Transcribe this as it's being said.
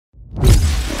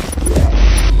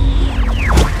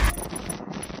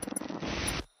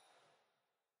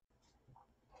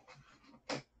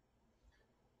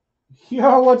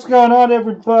Yo, what's going on,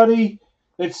 everybody?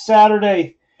 It's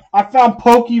Saturday. I found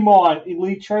Pokemon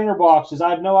Elite Trainer boxes.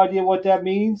 I have no idea what that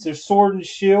means. There's Sword and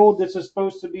Shield. This is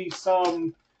supposed to be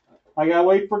some. I gotta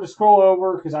wait for it to scroll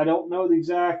over because I don't know the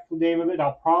exact name of it.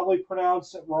 I'll probably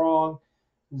pronounce it wrong.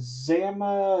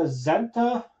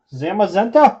 Zamazenta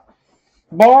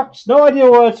box. No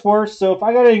idea what it's worth. So if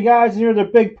I got any guys here, they're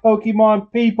big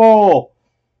Pokemon people.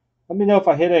 Let me know if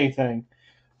I hit anything.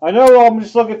 I know I'm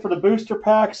just looking for the booster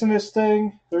packs in this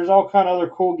thing. There's all kind of other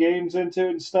cool games into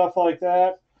it and stuff like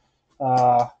that.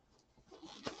 I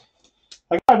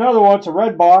got another one. It's a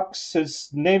red box.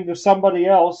 It's named to somebody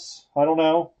else. I don't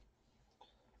know.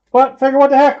 But figure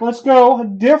what the heck. Let's go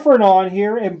different on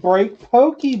here and break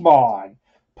Pokemon.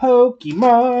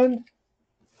 Pokemon.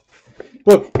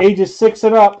 Look, ages 6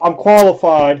 and up. I'm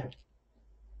qualified.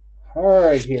 All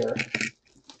right, here.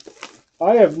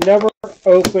 I have never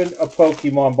opened a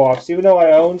Pokemon box, even though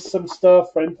I own some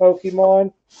stuff in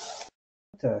Pokemon.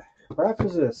 What the crap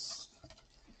is this?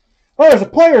 Oh, there's a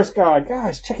player's guide.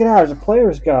 Guys, check it out. There's a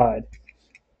player's guide.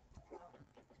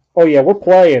 Oh, yeah, we're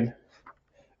playing.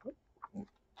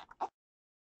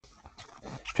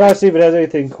 Trying to see if it has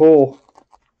anything cool.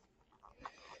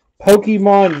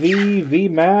 Pokemon V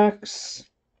Max.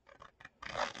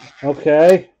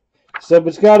 Okay. So if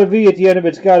it's got a V at the end of it,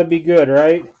 it's got to be good,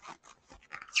 right?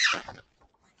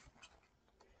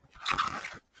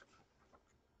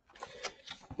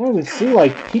 I don't even see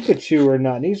like Pikachu or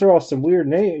not. These are all some weird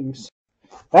names.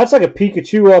 That's like a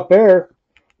Pikachu up there.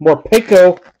 More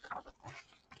Pico.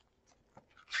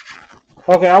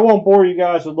 Okay, I won't bore you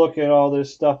guys with looking at all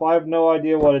this stuff. I have no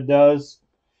idea what it does.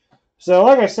 So,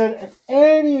 like I said, if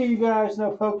any of you guys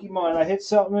know Pokemon, I hit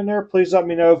something in there, please let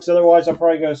me know, because otherwise I'm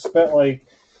probably going to spend like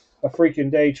a freaking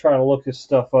day trying to look this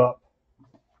stuff up.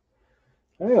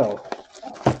 Oh,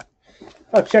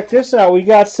 check this out. We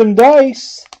got some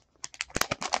dice.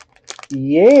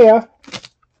 Yeah.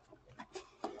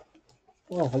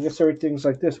 Well, I guess everything's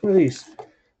like this. What are these?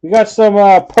 We got some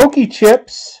Poke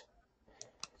Chips.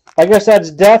 I guess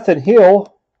that's Death and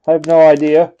Heal. I have no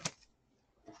idea.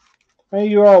 Maybe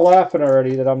you're all laughing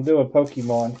already that I'm doing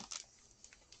Pokemon.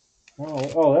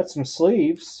 Oh, that's some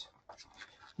sleeves.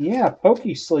 Yeah,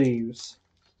 Poke sleeves.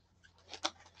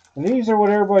 And these are what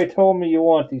everybody told me you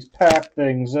want, these pack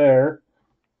things there.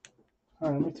 All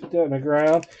right, let me put that in the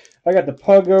ground. I got the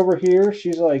pug over here.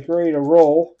 She's like ready to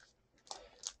roll.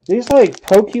 These like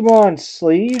Pokemon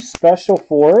sleeves special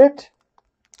for it.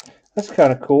 That's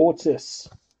kind of cool. What's this?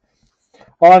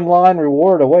 Online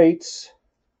reward awaits.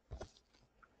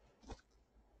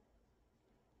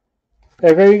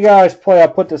 Hey, if you guys play, I'll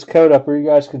put this code up where you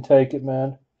guys can take it,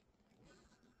 man.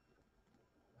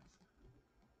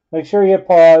 Make sure you hit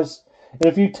pause. And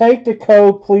if you take the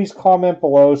code, please comment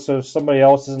below so somebody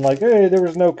else isn't like, hey, there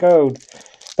was no code.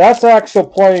 That's actual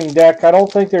playing deck. I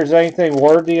don't think there's anything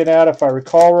worthy in that, if I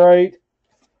recall right.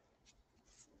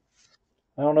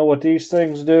 I don't know what these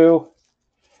things do.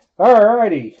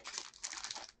 Alrighty.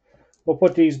 We'll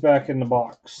put these back in the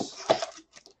box.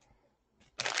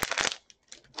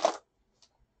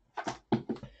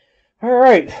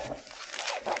 Alright.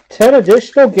 10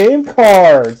 additional game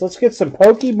cards. Let's get some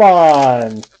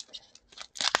Pokemon.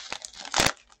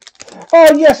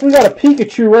 Oh, yes, we got a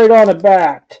Pikachu right on the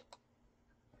back.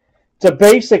 It's a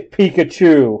basic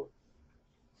Pikachu.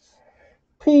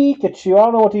 Pikachu. I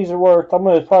don't know what these are worth. I'm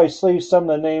going to probably sleeve some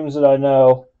of the names that I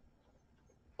know.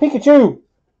 Pikachu.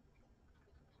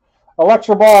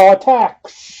 Electro Ball. Attack.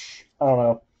 I don't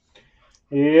know.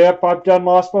 Yep, I've done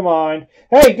lost my mind.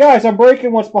 Hey, guys, I'm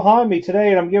breaking what's behind me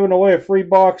today, and I'm giving away a free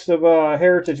box of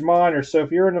Heritage Miners. So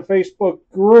if you're in the Facebook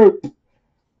group,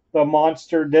 The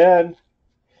Monster Den,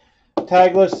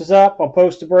 tag list is up. I'll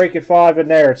post a break at 5 in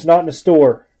there. It's not in the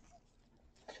store.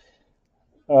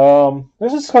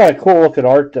 This is kind of cool looking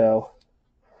art, though.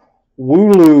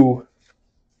 Wooloo.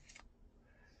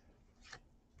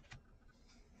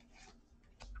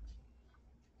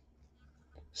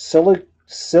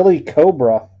 Silly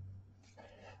Cobra.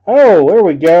 Oh, there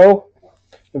we go.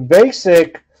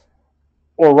 Basic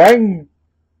Oranguru.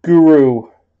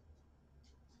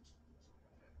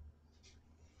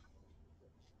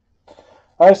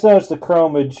 I just noticed the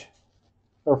chromage.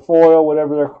 Or foil,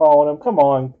 whatever they're calling them. Come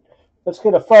on. Let's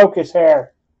get a focus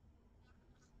here.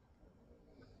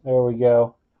 There we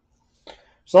go.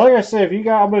 So like I said, if you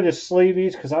got, I'm going to just sleeve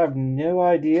these because I have no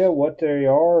idea what they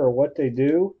are or what they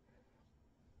do.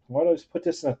 Why do I just put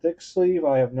this in a thick sleeve?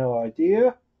 I have no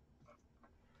idea.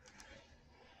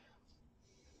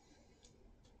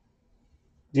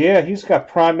 Yeah, he's got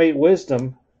primate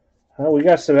wisdom. Oh, we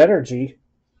got some energy.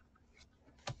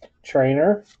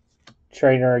 Trainer.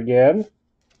 Trainer again.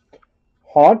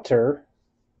 Haunter.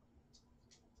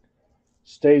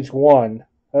 Stage 1.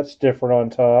 That's different on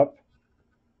top.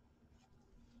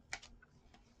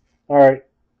 Alright.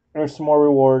 There's some more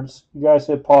rewards. You guys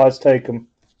hit pause, take them.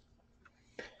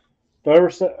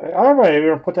 I might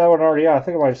even put that one already out. I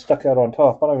think I might have stuck that on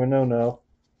top. I don't even know now.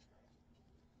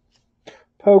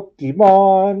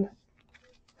 Pokemon.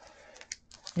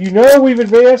 You know we've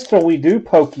advanced till we do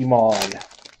Pokemon.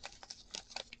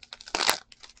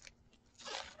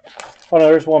 Oh no,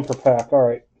 there's one per pack.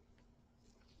 Alright.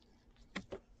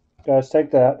 Guys,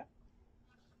 take that.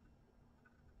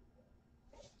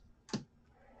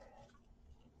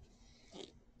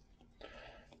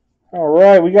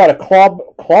 Alright, we got a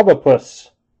Clobopus.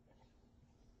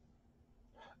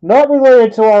 Not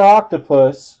related to our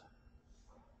octopus.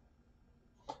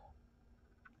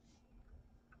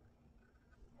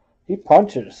 He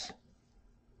punches.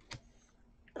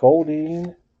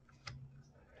 Goldine.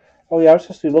 Oh yeah, I was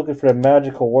supposed to be looking for the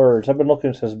magical words. I've been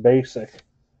looking since basic.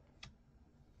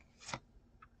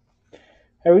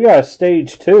 Hey, we got a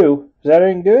stage 2. Is that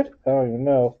any good? I don't even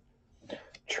know.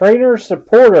 Trainer,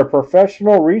 supporter,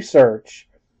 professional research.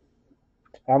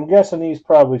 I'm guessing these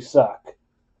probably suck.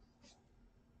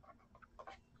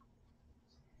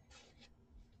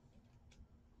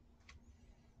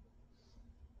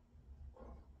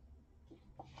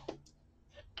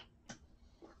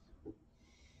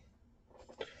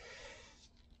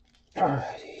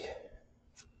 Alrighty.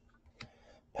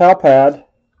 Palpad.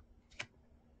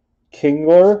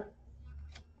 Kingler.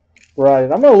 Right.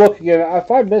 I'm going to look again. If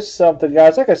I missed something,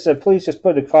 guys, like I said, please just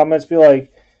put in the comments. Be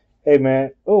like, hey,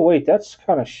 man. Oh, wait. That's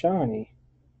kind of shiny.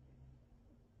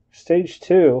 Stage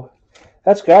 2.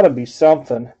 That's got to be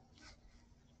something.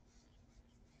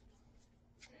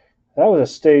 That was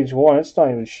a stage 1. It's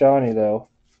not even shiny, though.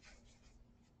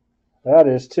 That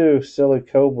is, too. Silly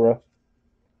Cobra.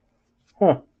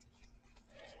 Huh.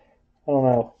 I don't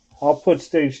know. I'll put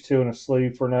stage 2 in a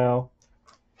sleeve for now.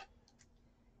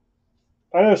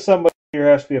 I know somebody here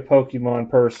has to be a Pokemon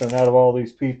person out of all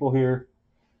these people here.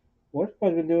 What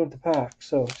have I been doing with the pack?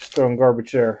 So, just throwing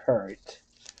garbage there. Alright.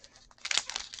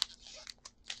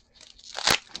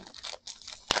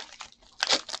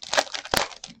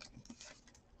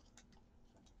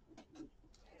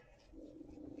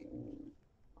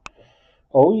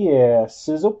 Oh yeah,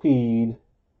 Sizzlepede.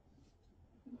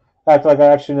 Act like I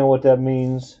actually know what that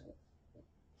means.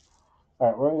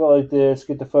 Alright, we're going to go like this.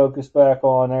 Get the focus back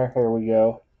on there. Here we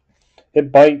go.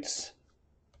 It bites.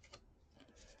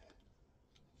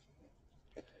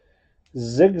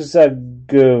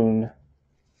 Zigzagoon.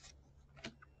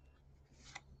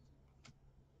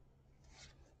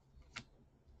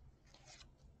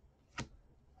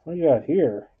 What do you got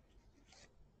here?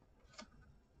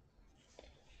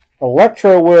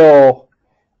 Electro Will.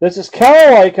 This is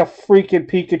kind of like a freaking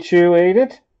Pikachu, ain't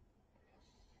it?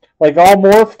 Like all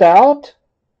morphed out?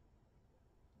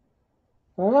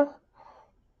 Huh?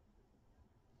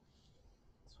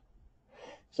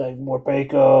 It's like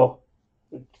Morpeko.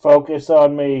 Focus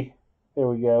on me. There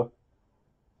we go.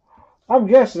 I'm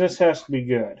guessing this has to be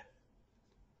good.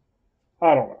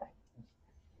 I don't know.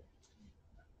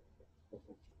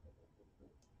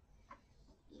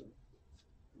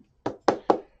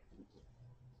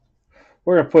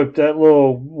 We're going to put that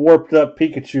little warped up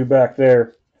Pikachu back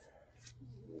there.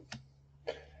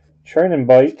 Training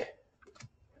Bike.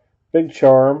 Big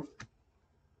Charm.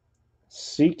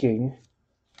 Seeking.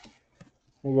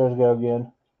 Here goes go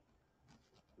again.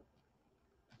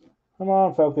 Come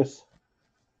on, focus.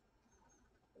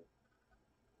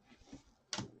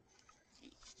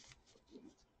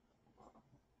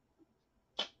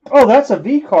 Oh, that's a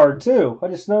V card too. I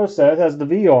just noticed that. It has the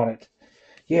V on it.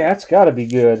 Yeah, that's got to be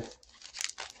good.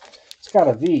 It's got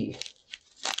a V.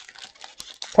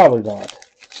 Probably not.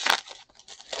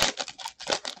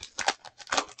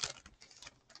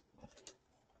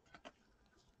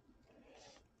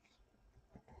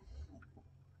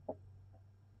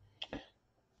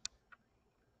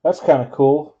 That's kind of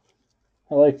cool.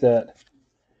 I like that.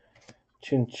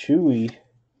 Chinchouy.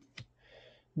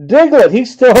 Diglett,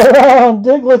 he's still around.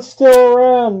 Diglett's still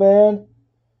around, man.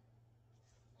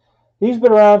 He's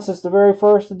been around since the very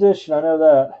first edition. I know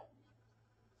that.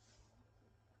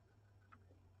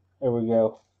 There we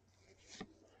go.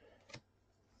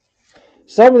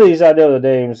 Some of these I know the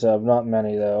names of, not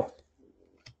many though.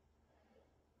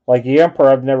 Like the Emperor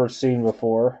I've never seen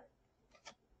before.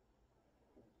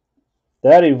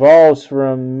 That evolves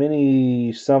from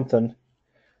mini something.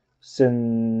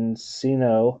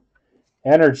 Cincino.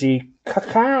 Energy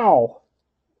Cacao.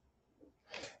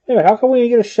 Anyway, how come we didn't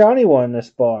get a shiny one in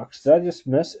this box? Did I just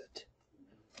miss it?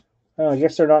 Oh, I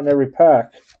guess they're not in every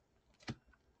pack.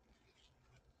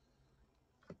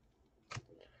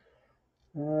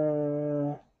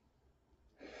 Some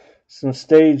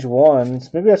stage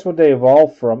ones. Maybe that's what they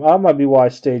evolved from. That might be why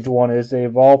stage one is. They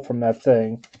evolved from that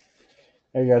thing.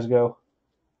 There you guys go.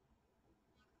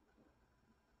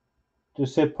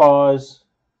 Just hit pause.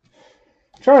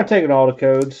 I'm trying to take in all the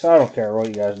codes. I don't care what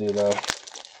you guys do, though.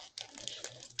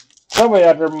 Somebody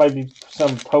out there might be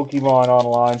some Pokemon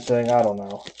online thing. I don't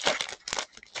know.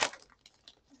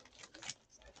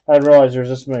 I didn't realize there's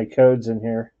this many codes in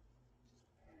here.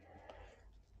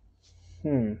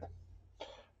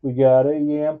 We got a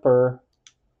Yamper.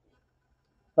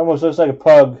 Almost looks like a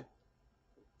pug.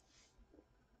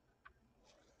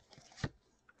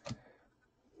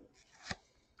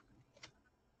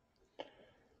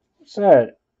 What's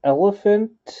that?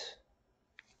 Elephant?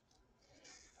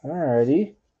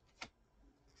 Alrighty.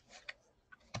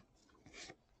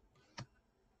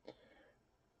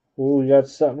 Ooh, we got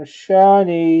something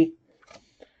shiny.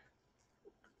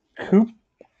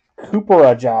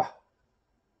 Cooperaja.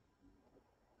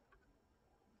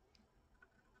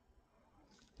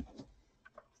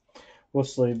 We'll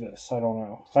sleeve this. I don't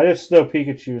know. I just know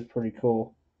Pikachu is pretty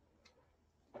cool.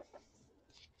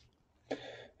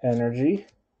 Energy.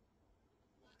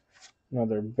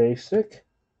 Another basic.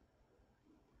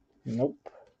 Nope.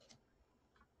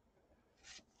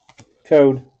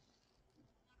 Code.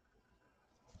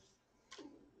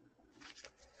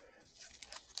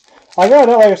 I got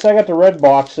it. Like I said, I got the red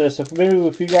box. This.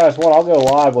 If you guys want, I'll go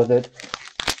live with it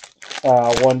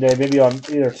one day. Maybe on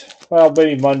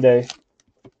maybe Monday.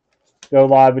 Go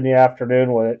live in the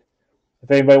afternoon with it.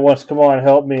 If anybody wants to come on and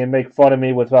help me and make fun of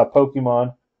me with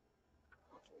Pokemon.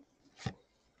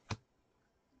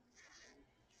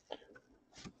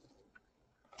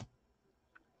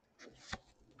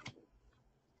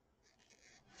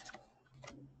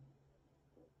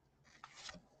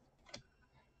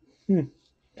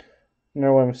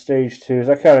 No one stage 2s.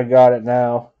 I kind of got it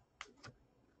now.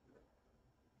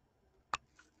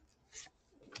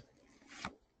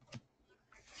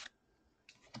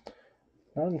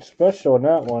 Nothing special in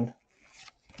that one.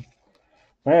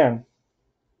 Man.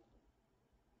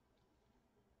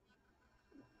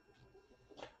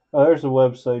 Oh, there's the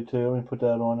website too. Let me put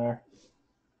that on there.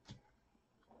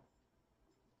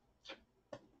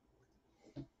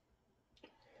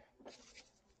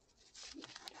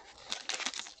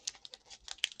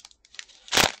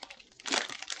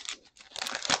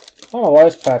 I don't know why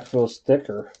this pack feels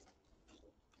thicker.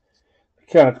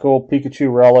 Kind of cool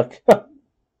Pikachu relic. That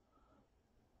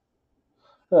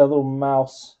little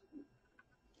mouse.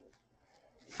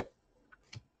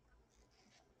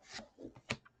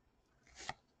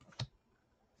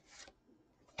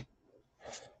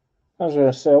 I was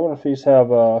going to say, I wonder if these have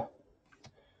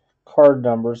card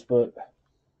numbers, but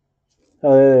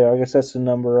oh, there they are. I guess that's the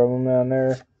number of them down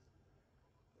there.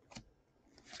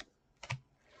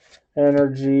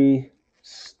 Energy,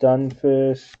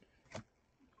 Stunfish,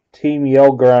 Team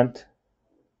Yell Grunt.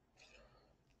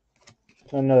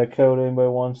 Another code, anybody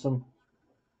wants them.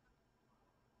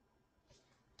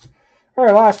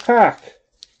 Alright, last pack.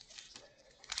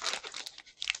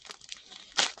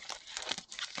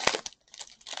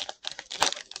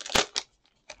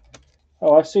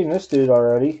 Oh, I've seen this dude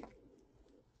already.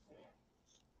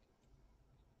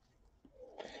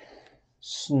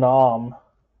 Snom.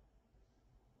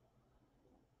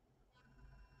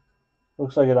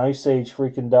 Looks like an Ice Age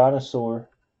freaking dinosaur.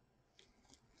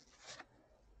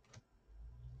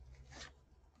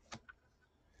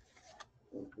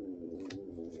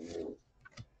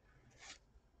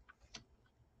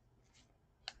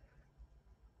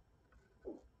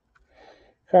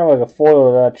 Kind of like a foil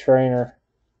of that trainer.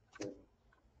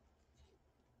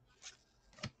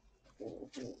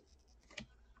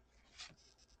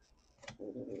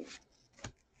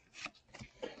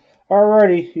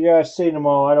 Alrighty, you guys seen them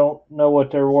all. I don't know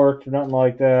what they're worth or nothing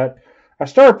like that. I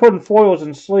started putting foils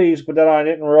in sleeves, but then I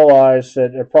didn't realize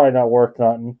that they're probably not worth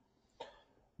nothing.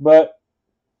 But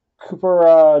Cooper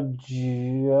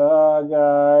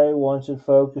guy, once it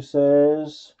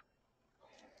focuses.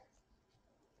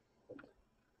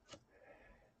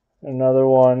 Another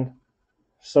one.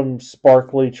 Some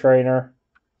sparkly trainer.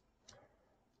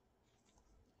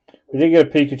 We did get a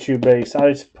Pikachu base.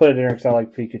 I just put it in there because I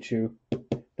like Pikachu.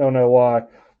 Don't know why.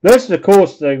 This is the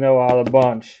coolest thing, though, out of the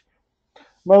bunch. I'm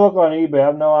going to look on eBay. I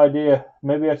have no idea.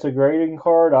 Maybe that's a grading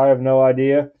card. I have no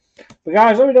idea. But,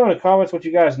 guys, let me know in the comments what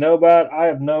you guys know about. I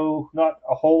have not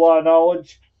a whole lot of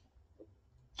knowledge.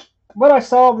 But I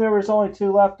saw there was only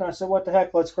 2 left, and I said, what the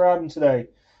heck, let's grab them today.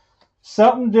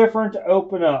 Something different to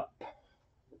open up.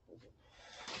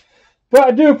 But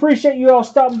I do appreciate you all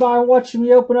stopping by and watching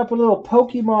me open up a little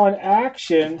Pokemon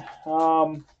action.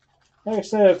 Like I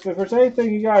said, if there's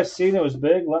anything you guys seen that was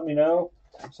big, let me know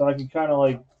so I can kind of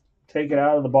like take it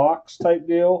out of the box type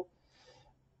deal.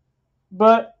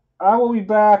 But I will be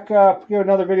back give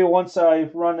another video once I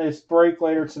run this break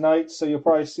later tonight, so you'll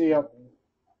probably see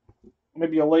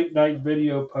maybe a late night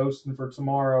video posting for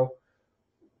tomorrow.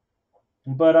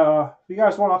 But if you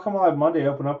guys want, I'll come live Monday,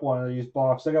 open up one of these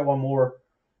boxes. I got one more,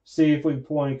 see if we can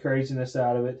pull any craziness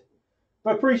out of it.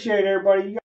 But appreciate it, everybody.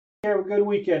 You guys have a good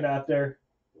weekend out there.